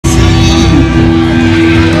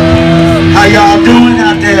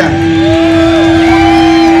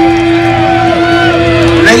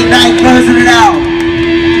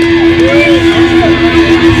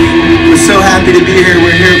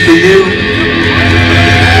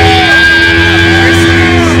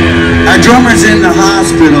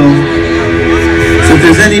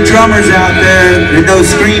there's any drummers out there that know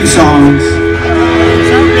scream songs,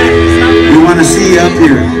 we want to see you up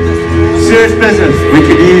here. Serious business. We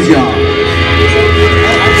could use y'all.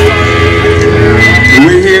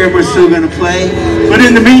 We're here. We're still going to play. But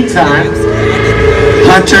in the meantime,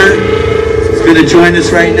 Hunter is going to join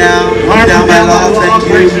us right now. Down by law,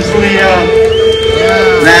 thank you.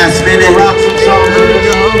 Last minute. Rock some songs.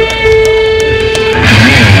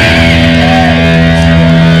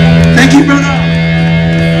 Thank you, brother.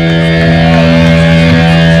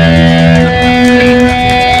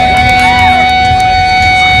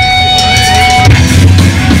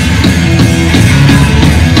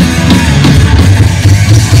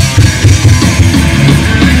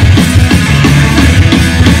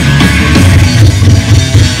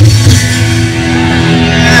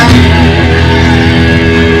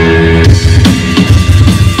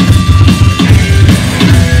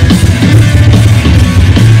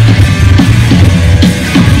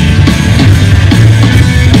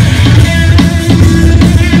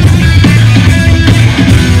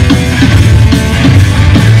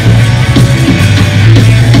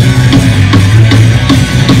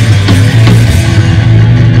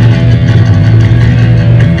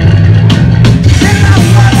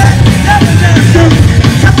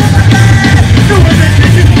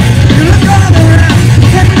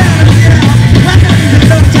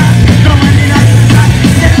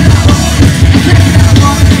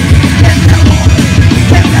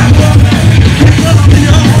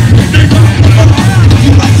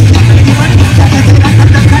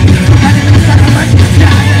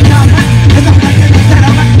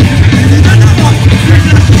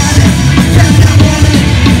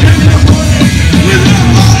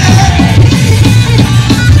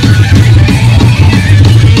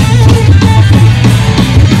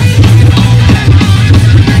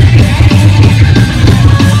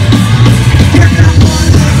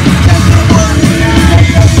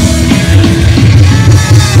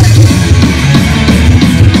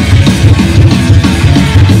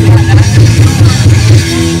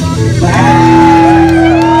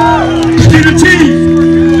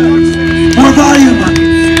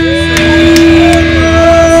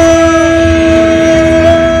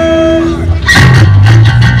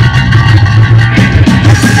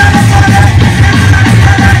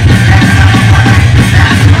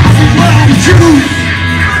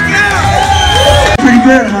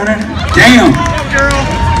 Damn.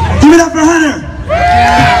 Give it up for Hunter.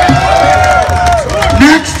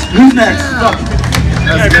 Next. Who's next?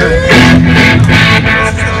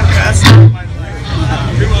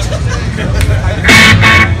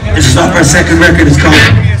 This is off our second record. It's called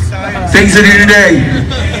Things to Do Today.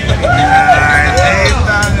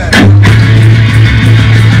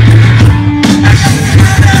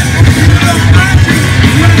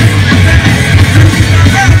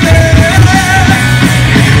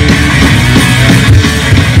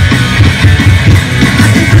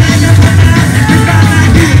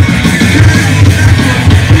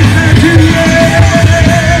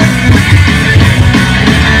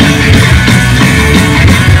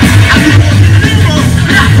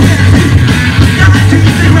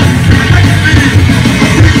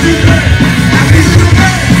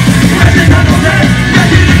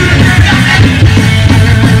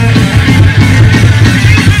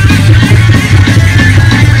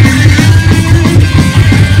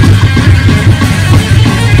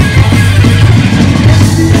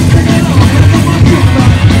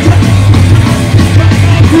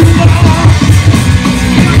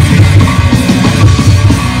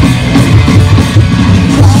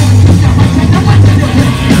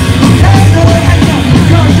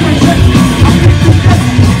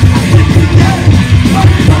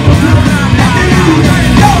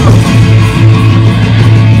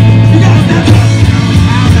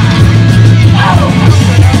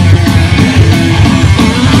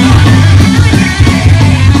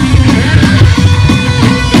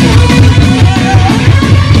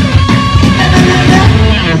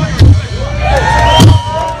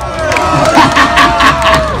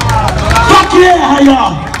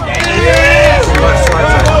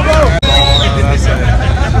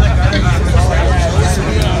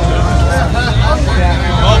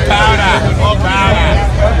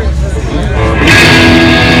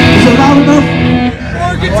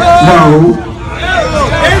 No.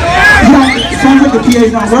 Sounds like the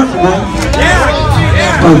PA's not working, man.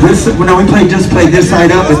 Oh, this, no, we just played this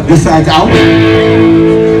side up, but this side's out.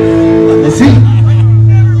 Let's see.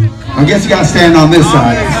 I guess you gotta stand on this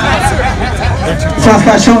side. Sounds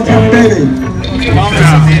like Sean Tony Baby.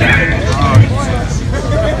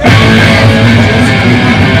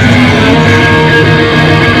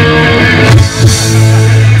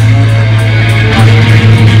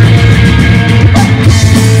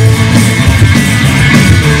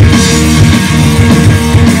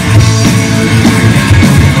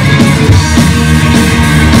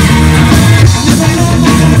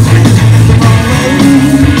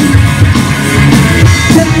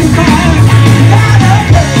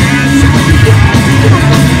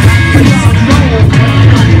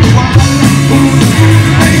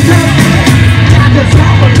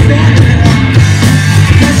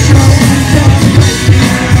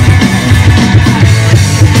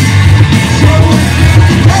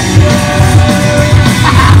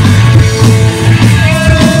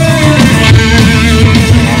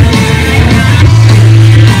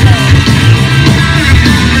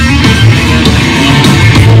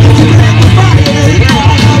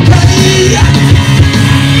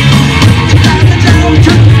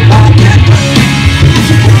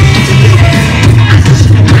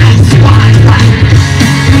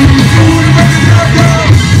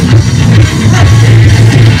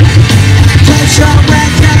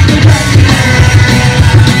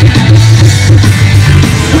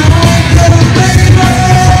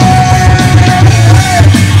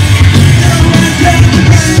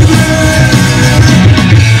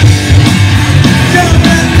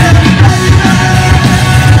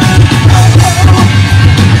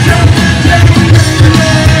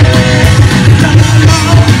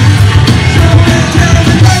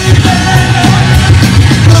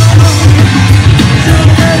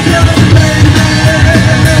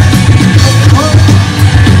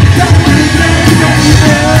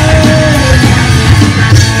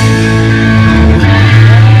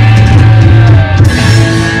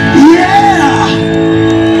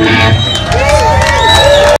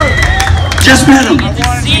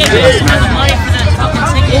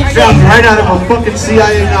 Dropped right out of a fucking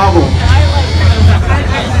CIA novel.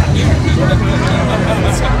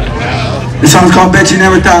 This song's called Bet You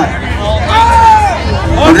Never Thought.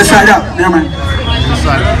 Oh, this side out. Never mind.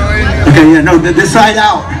 Okay, yeah, no, this side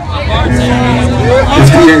out. This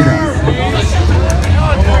PA.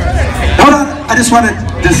 Hold on, I just want to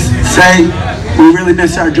say we really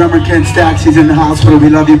miss our drummer Ken Stax. He's in the hospital. We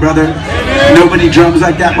love you, brother. Nobody drums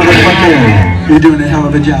like that motherfucker. You're doing a hell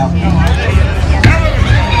of a job.